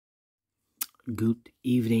Good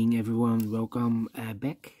evening, everyone. Welcome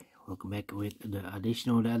back. Welcome back with the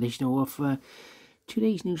additional of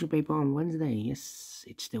today's newspaper on Wednesday. Yes,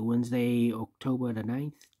 it's the Wednesday, October the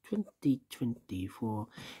 9th, 2024.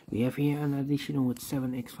 We have here an additional with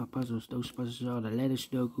 7 extra puzzles. Those puzzles are the letter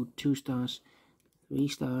Sudoku, 2 stars, 3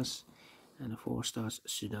 stars, and a 4 stars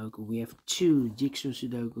Sudoku. We have 2 jigsaw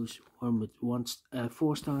Sudokus, one with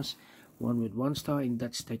 4 stars, one with 1 star. In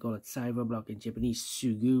Dutch, they call it Cyberblock. In Japanese,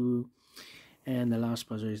 Suguru. And the last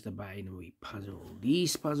puzzle is the binary puzzle.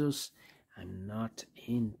 These puzzles, I'm not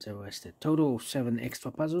interested. Total of 7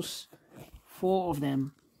 extra puzzles. 4 of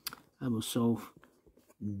them I will solve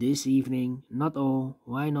this evening. Not all.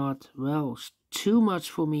 Why not? Well, it's too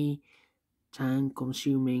much for me. Time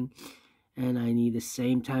consuming. And I need the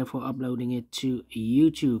same time for uploading it to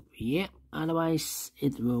YouTube. Yeah, otherwise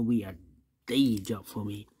it will be a day job for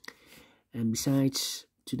me. And besides,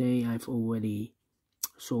 today I've already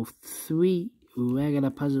solved 3 regular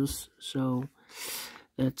puzzles, so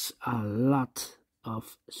that's a lot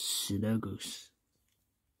of Sudokus.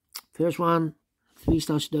 First one,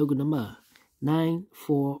 3-star Sudoku number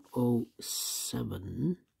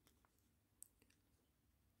 9407.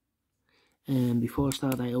 And before I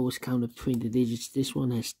start, I always count the printed digits. This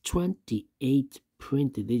one has 28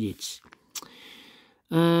 printed digits.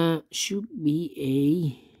 Should be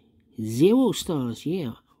a 0 stars,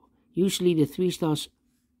 yeah. Usually the 3 stars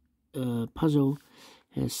puzzle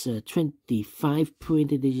has 25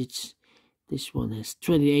 printed digits. This one has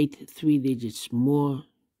 28, 3 digits more.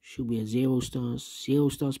 Should be a 0 stars. 0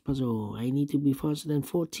 stars puzzle. I need to be faster than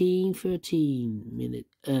 13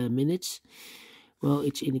 minutes. Well,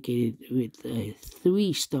 it's indicated with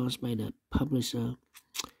 3 stars by the publisher.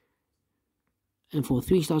 And for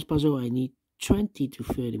 3 stars puzzle, I need 20 to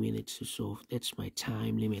 30 minutes to solve. That's my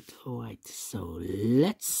time limit. Alright, so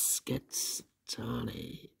let's get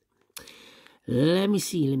started. Let me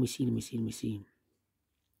see.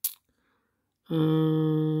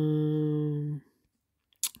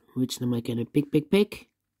 Which number can I pick?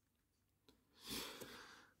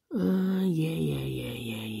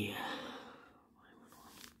 Yeah.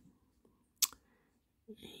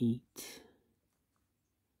 8.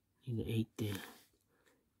 Need an 8 there.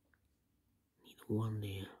 Need a 1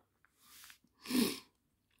 there.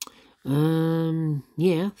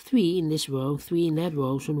 Yeah, 3 in this row, 3 in that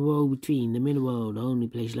row, so the row between, the middle row, the only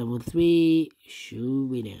place level 3 should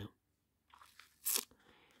be there.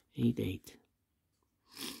 8.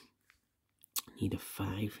 Need a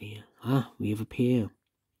 5 here. We have a pair.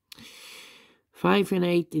 5 and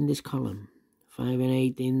 8 in this column. 5 and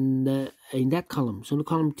 8 in that column. So the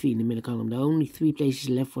column between, the middle column, the only 3 places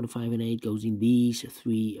left for the 5 and 8 goes in these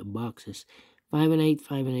 3 boxes. 5 and 8,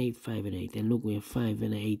 5 and 8, 5 and 8. And look, we have 5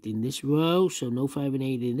 and 8 in this row, so no 5 and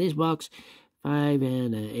 8 in this box. 5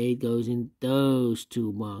 and 8 goes in those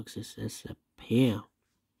 2 boxes. That's a pair.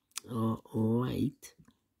 Alright.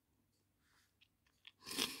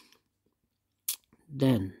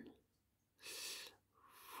 Then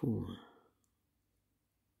 4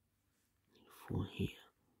 here.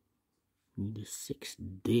 Need a 6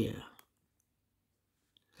 there.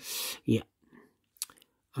 Yeah.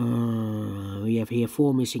 We have here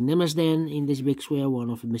 4 missing numbers then in this big square. One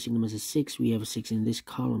of the missing numbers is 6. We have a 6 in this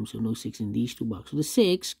column, so no 6 in these 2 boxes. So the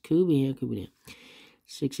 6 could be here, could be there.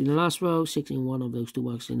 6 in the last row, 6 in one of those 2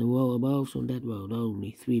 boxes in the row above. So in that row,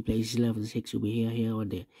 only 3 places left. The 6 will be here, or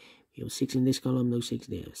there. We have 6 in this column, no 6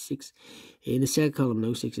 there. 6 in the second column,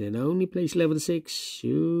 no 6 there. The only place left, the 6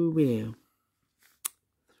 should be there.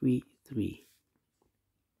 3.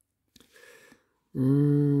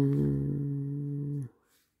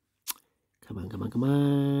 Come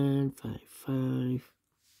on. 5.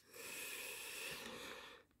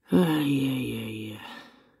 Yeah.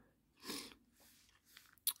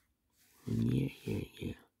 Yeah.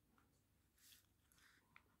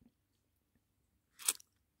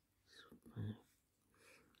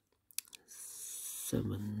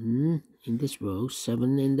 7 in this row,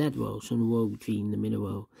 7 in that row, so the row between, the middle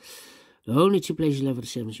row. The only 2 places left for the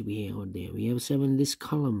 7 should be here or there. We have a 7 in this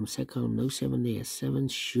column, second column, no 7 there. 7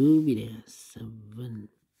 should be there. 7.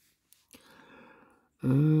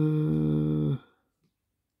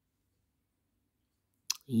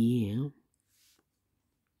 Yeah.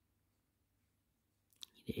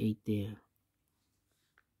 Need 8 there.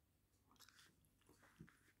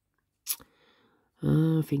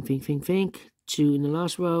 Think. 2 in the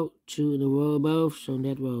last row, 2 in the row above. So in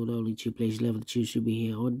that row, the only 2 places left, the 2 should be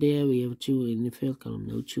here or there. We have 2 in the third column,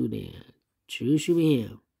 no 2 there. 2 should be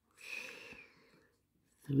here.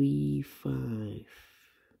 3, 5.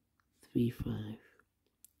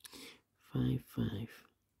 5.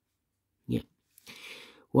 Yeah.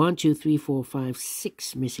 1, 2, 3, 4, 5,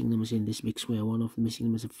 6 missing numbers in this big square. One of the missing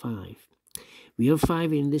numbers is 5. We have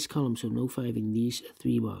 5 in this column, so no 5 in these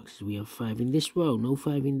 3 boxes. We have 5 in this row, no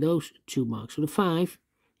 5 in those 2 boxes. So the 5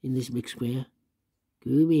 in this big square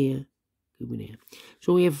could be here, could be there.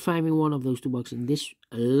 So we have 5 in one of those 2 boxes in this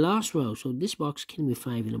last row. So this box can be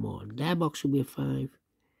 5 in the more. That box will be a 5.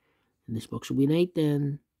 And this box will be an 8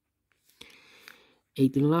 then.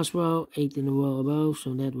 8 in the last row, 8 in the row above.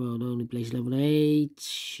 So that row, the only place level 8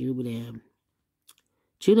 should be there.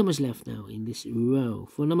 2 numbers left now in this row.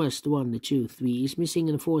 4 numbers, the 1, the 2, 3 is missing,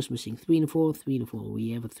 and the 4 is missing. 3 and the 4, 3 and the 4.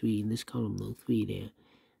 We have a 3 in this column, no 3 there.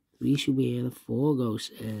 3 should be here, the 4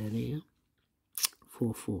 goes there.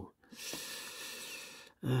 4, 4.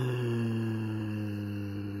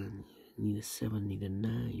 Need a 7, need a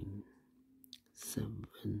 9.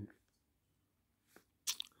 7.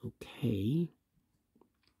 Okay.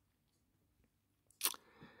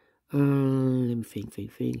 Let me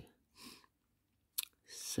think.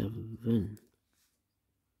 7.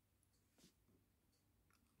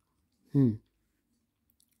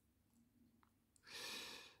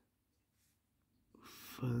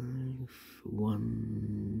 5,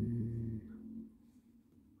 1,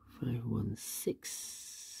 5, 1,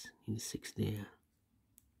 6. Need a 6 there.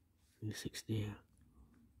 Need a 6 there.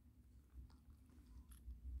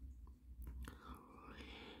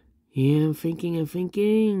 Yeah, I'm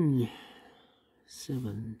thinking.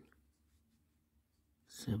 7.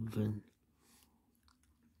 7.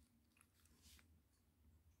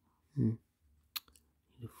 Need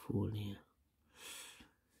a 4 there.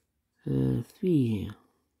 3 here.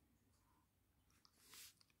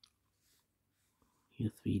 Need a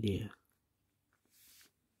 3 there.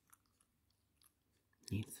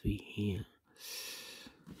 Need 3 here.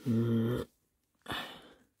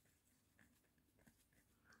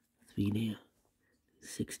 3 there.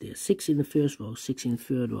 6 there. 6 in the first row, 6 in the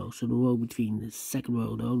third row. So the row between the second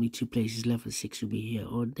row, the only 2 places left for 6 should be here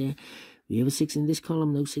or there. We have a 6 in this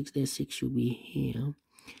column, no 6 there, 6 should be here.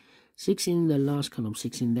 6 in the last column,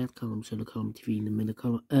 6 in that column, so the column between the middle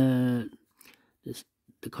column, the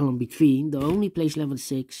column between, the only place left for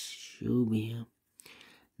 6 should be here.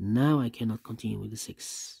 Now I cannot continue with the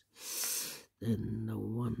 6. Then the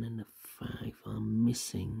 1 and the 5 are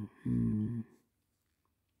missing.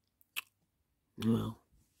 Well,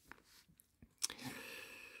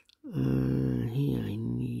 here I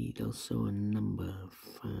need also a number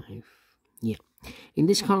 5. Yeah, in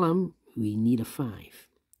this column we need a 5.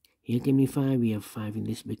 Here can be 5. We have 5 in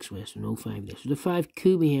this big square, so no 5 there. So the 5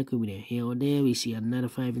 could be here, could be there. Here or there, we see another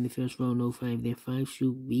 5 in the first row, no 5 there. 5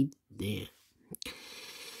 should be there.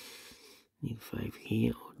 Need 5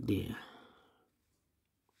 here or there.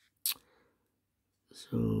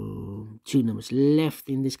 So 2 numbers left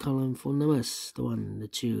in this column. 4 numbers. The 1, the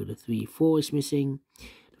 2, the 3, 4 is missing.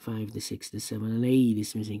 The 5, the 6, the 7, and 8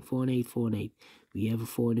 is missing. 4 and 8, 4 and 8. We have a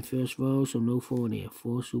 4 in the first row, so no 4 there.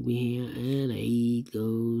 4 should be here, and 8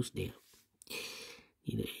 goes there.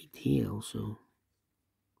 Need an 8 here also.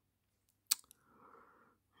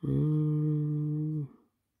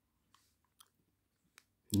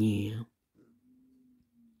 Yeah.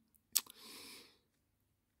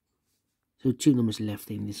 So 2 numbers left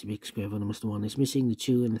in this big square. 4 numbers, the 1 is missing, the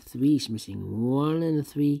 2 and the 3 is missing. 1 and the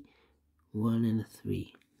 3, 1 and the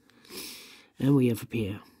 3. And we have a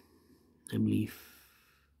pair, I believe.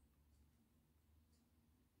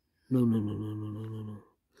 No.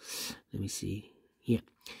 Let me see. Yeah.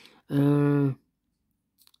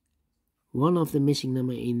 One of the missing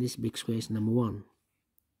number in this big square is number 1.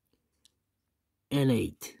 And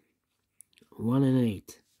 8. 1 and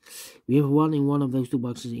 8. We have 1 in one of those 2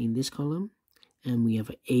 boxes in this column. And we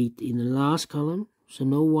have 8 in the last column. So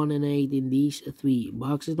no 1 and 8 in these 3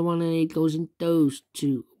 boxes. The 1 and 8 goes in those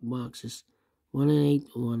 2 boxes. 1 and 8,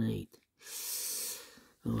 1 and 8.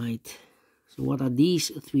 Alright. So what are these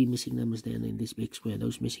 3 missing numbers then in this big square?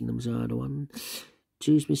 Those missing numbers are the 1,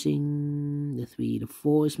 2 is missing, the 3, the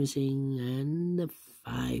 4 is missing, and the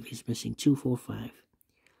 5 is missing. 2, 4, 5.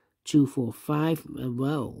 2, 4, 5.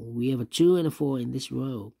 Well, we have a 2 and a 4 in this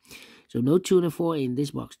row. So no 2 and a 4 in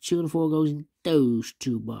this box. 2 and 4 goes in those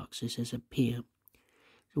 2 boxes as a pair.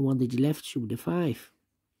 So 1 digit left should be the 5.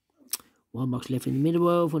 1 box left in the middle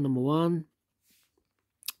row for number 1.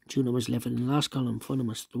 2 numbers left in the last column. 4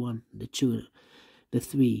 numbers, the 1, the 2, the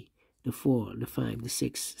 3, the 4, the 5, the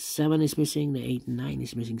 6. 7 is missing, the 8 and 9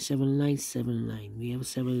 is missing. 7 and 9, 7 and 9. We have a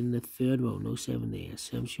 7 in the third row, no 7 there.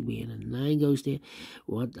 7 should be in, and 9 goes there.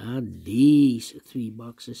 What are these 3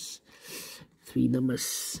 boxes? 3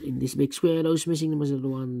 numbers in this big square. Those missing numbers are the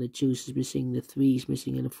 1, the 2 is missing, the 3 is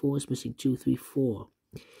missing, and the 4 is missing. 2, 3, 4.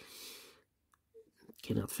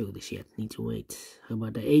 Cannot fill this yet, need to wait. How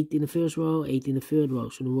about the 8 in the first row, 8 in the third row?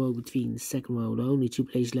 So the row between the second row, the only 2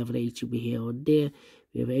 places left, 8 should be here or there.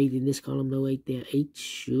 We have 8 in this column, no 8 there, 8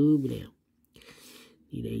 should be there.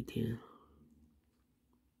 Need 8 here.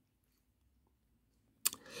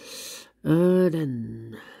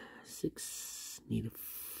 Then 6, need a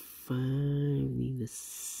 5, need a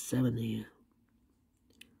 7 here.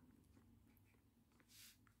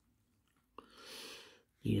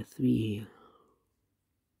 Need a 3 here.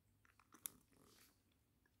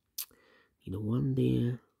 Need a 1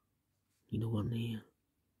 there. Need a 1 there.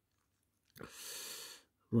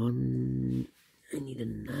 1. I need a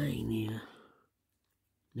 9 here.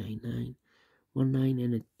 9, 9. 1, 9,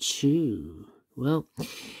 and a 2. Well,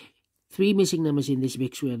 3 missing numbers in this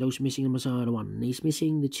big square. Those missing numbers are the 1 is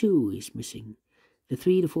missing, the 2 is missing. The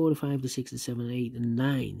 3, the 4, the 5, the 6, the 7, the 8, and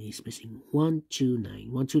 9 is missing. 1, 2,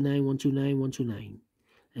 9. 1, 2, 9, 1, 2, 9, 1, 2, 9.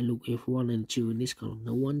 And look, we have 1 and 2 in this column.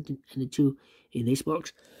 No 1 and 2 in this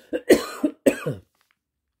box.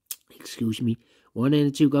 Excuse me. 1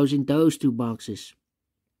 and 2 goes in those 2 boxes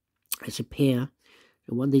as a pair.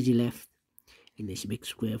 So 1 digit left in this big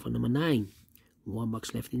square for number 9. 1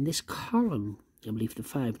 box left in this column. I believe the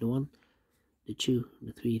 5, the 1, the 2,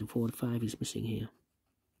 the 3, the 4, the 5 is missing here.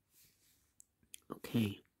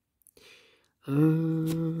 Okay.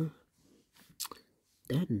 Then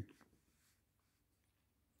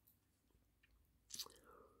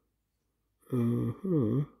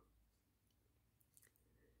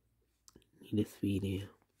need a 3 there.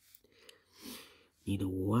 Need a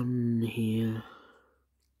 1 here.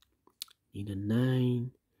 Need a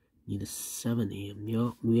 9. Need a 7 here.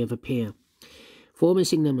 Yeah, we have a pair. 4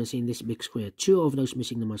 missing numbers in this big square. 2 of those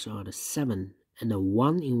missing numbers are the 7 and the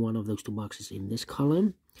 1 in one of those 2 boxes in this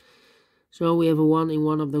column. So we have a 1 in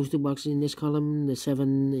one of those 2 boxes in this column. The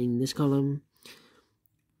 7 in this column.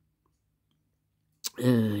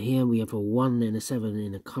 Here we have a 1 and a 7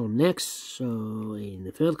 in the column next. So in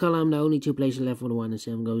the third column, the only 2 places left for the 1 and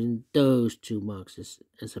 7 goes in those 2 boxes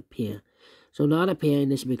as a pair. So the other pair in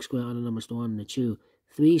this big square are the numbers the 1 and the 2.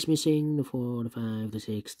 3 is missing, the 4, the 5, the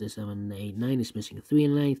 6, the 7, the 8, 9 is missing. 3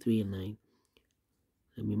 and 9, 3 and 9.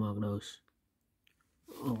 Let me mark those.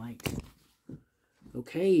 Alright.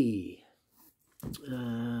 Okay.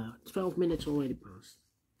 12 minutes already passed.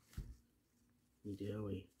 Need to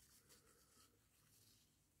hurry.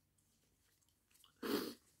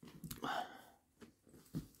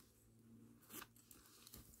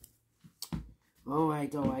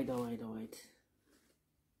 Alright.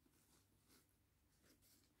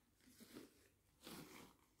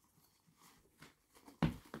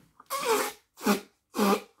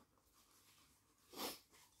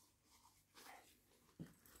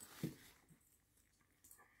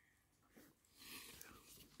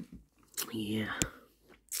 Yeah.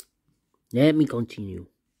 Let me continue.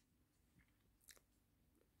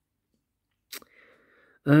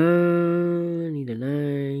 Need a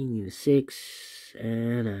 9, need a 6,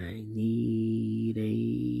 and I need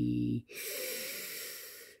a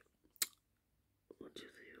 1, 2, 3,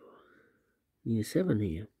 4. Need a 7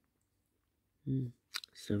 here.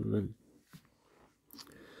 7.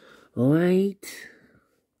 Alright.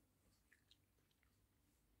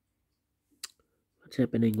 What's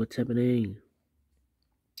happening?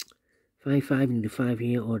 5, 5, need a 5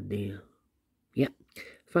 here or there. Yep.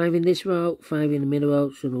 5 in this row, 5 in the middle row,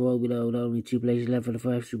 so the row below, the only 2 places left for the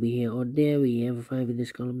 5 should be here or there. We have a 5 in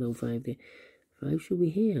this column, no 5 there. 5 should be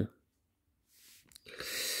here.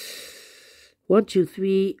 1, 2,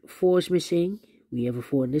 3, 4 is missing. We have a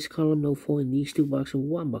 4 in this column, no 4 in these 2 boxes,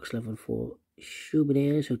 1 box left for 4 should be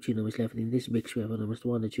there. So 2 numbers left in this big square for numbers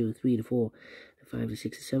 1, the 2, the 3, the 4, the 5, the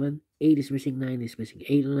 6, the 7. 8 is missing, 9 is missing,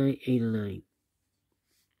 8 and 9, 8 and 9.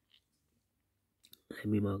 Let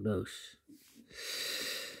me mark those.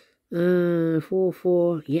 4,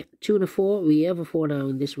 4, yeah, 2 and a 4. We have a 4 now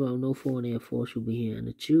in this row, no 4 there, 4 should be here, and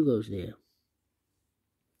the 2 goes there.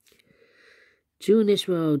 2 in this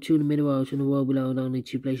row, 2 in the middle row, 2 in the row below, the only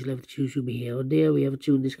 2 places left, 2 should be here or there. We have a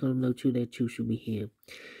 2 in this column, no 2 there, 2 should be here.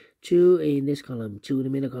 2 in this column, 2 in the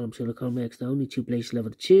middle column, so the column next, the only 2 places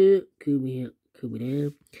left, 2 could be here, could be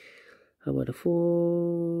there. How about a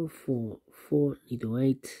 4, 4, 4, need to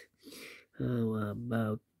wait. How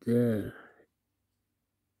about the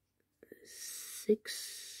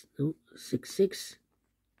 6, no, 6, 6.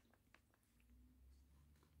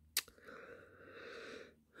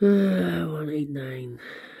 1, 8, 9.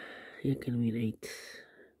 Here can be an 8.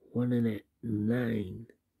 1 and a 9.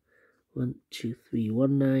 1, 2, 3.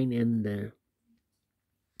 1, 9 and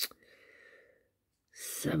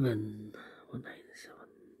 7. 1, 9, 7.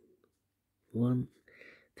 1.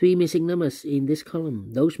 3 missing numbers in this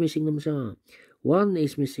column. Those missing numbers are 1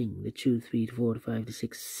 is missing. The 2, 3, the 4, the 5, the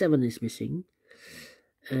 6, 7 is missing.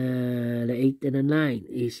 The 8 and the 9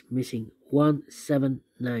 is missing.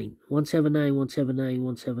 179. 179, 179,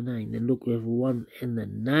 179. Then look, we have 1 and the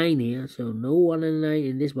 9 here. So no 1 and 9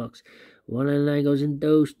 in this box. 1 and 9 goes in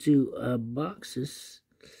those two boxes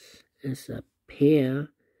as a pair.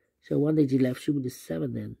 So one digit left should be the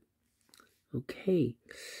 7 then. Okay.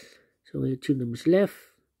 So we have 2 numbers left.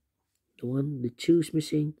 The 1, the 2 is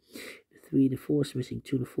missing. The 3, the 4 is missing.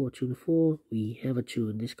 2, the 4, 2, the 4. We have a 2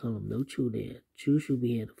 in this column. No 2 there. 2 should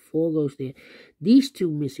be here. The 4 goes there. These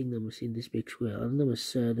 2 missing numbers in this big square are the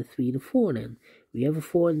numbers the 3, the 4 then. We have a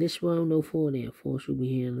 4 in this row. No 4 there. 4 should be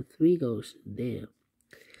here. And the 3 goes there.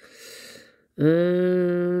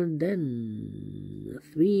 Then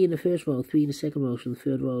 3 in the first row, 3 in the second row. So the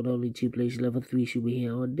third row, only 2 places left. 3 should be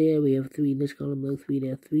here or there. We have 3 in this column, no 3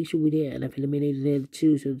 there. 3 should be there, and I've eliminated there the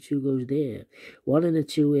 2, so the 2 goes there. 1 and the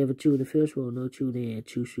 2, we have a 2 in the first row, no 2 there.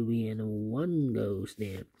 2 should be here, and a 1 goes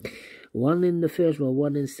there. 1 in the first row,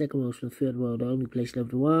 1 in the second row, so the third row, the only place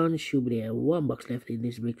left 1 should be there. 1 box left in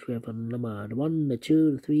this big square for the number. The 1, the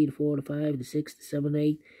 2, the 3, the 4, the 5, the 6, the 7,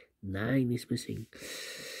 8, 9 is missing.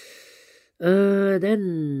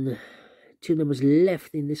 Then 2 numbers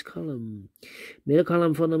left in this column. Middle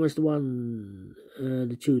column for numbers the 1,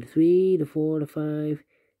 the 2, the 3, the 4, the 5,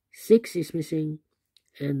 6 is missing,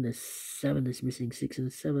 and the 7 is missing. 6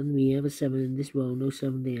 and 7. We have a 7 in this row, no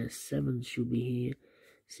 7 there. 7 should be here.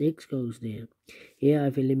 6 goes there. Here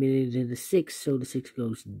I've eliminated the 6, so the 6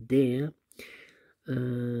 goes there.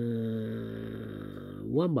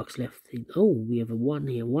 1 box left. We have a 1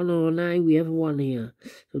 here. 1 over 9, we have a 1 here.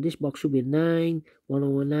 So this box should be a 9. 1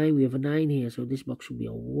 over 9, we have a 9 here. So this box should be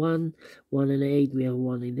a 1. 1 and 8, we have a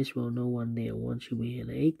 1 in this row. No 1 there. 1 should be here.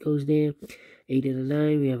 And 8 goes there. 8 and a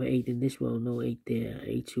 9, we have an 8 in this row. No 8 there.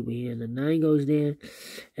 8 should be here. And the 9 goes there.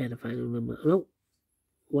 And the final number. No.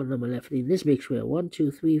 1 number left in this big square. 1,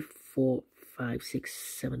 2, 3, 4, 5, 6,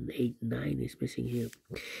 7, 8, 9 is missing here.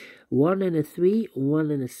 1 and a 3,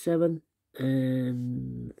 1 and a 7,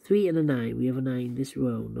 and 3 and a 9. We have a 9 in this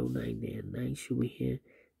row. No 9 there. 9 should be here.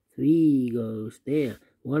 3 goes there.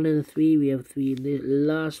 1 and a 3, we have 3 in the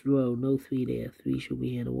last row. No 3 there. 3 should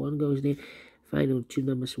be here. The 1 goes there. Final 2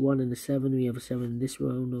 numbers, 1 and a 7. We have a 7 in this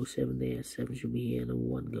row. No 7 there. 7 should be here. And a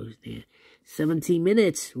 1 goes there. 17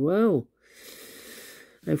 minutes. Wow.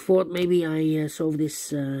 I thought maybe I solved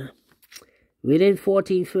this within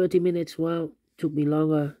 30 minutes. Well, took me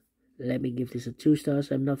longer. Let me give this a 2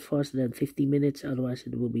 stars. I'm not faster than 50 minutes. Otherwise,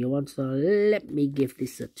 it will be a 1 star. Let me give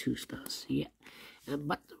this a 2 stars. Yeah.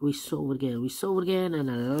 But we solve it again. We solve it again.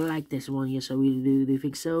 And I like this one. Yes, I really do. Do you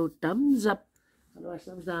think so? Thumbs up. Otherwise,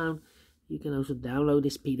 thumbs down. You can also download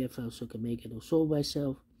this PDF file so I can make it or solve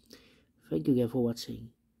myself. Thank you again for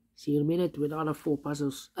watching. See you in a minute with other 3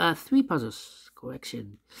 puzzles.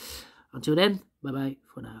 Correction. Until then, bye-bye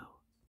for now.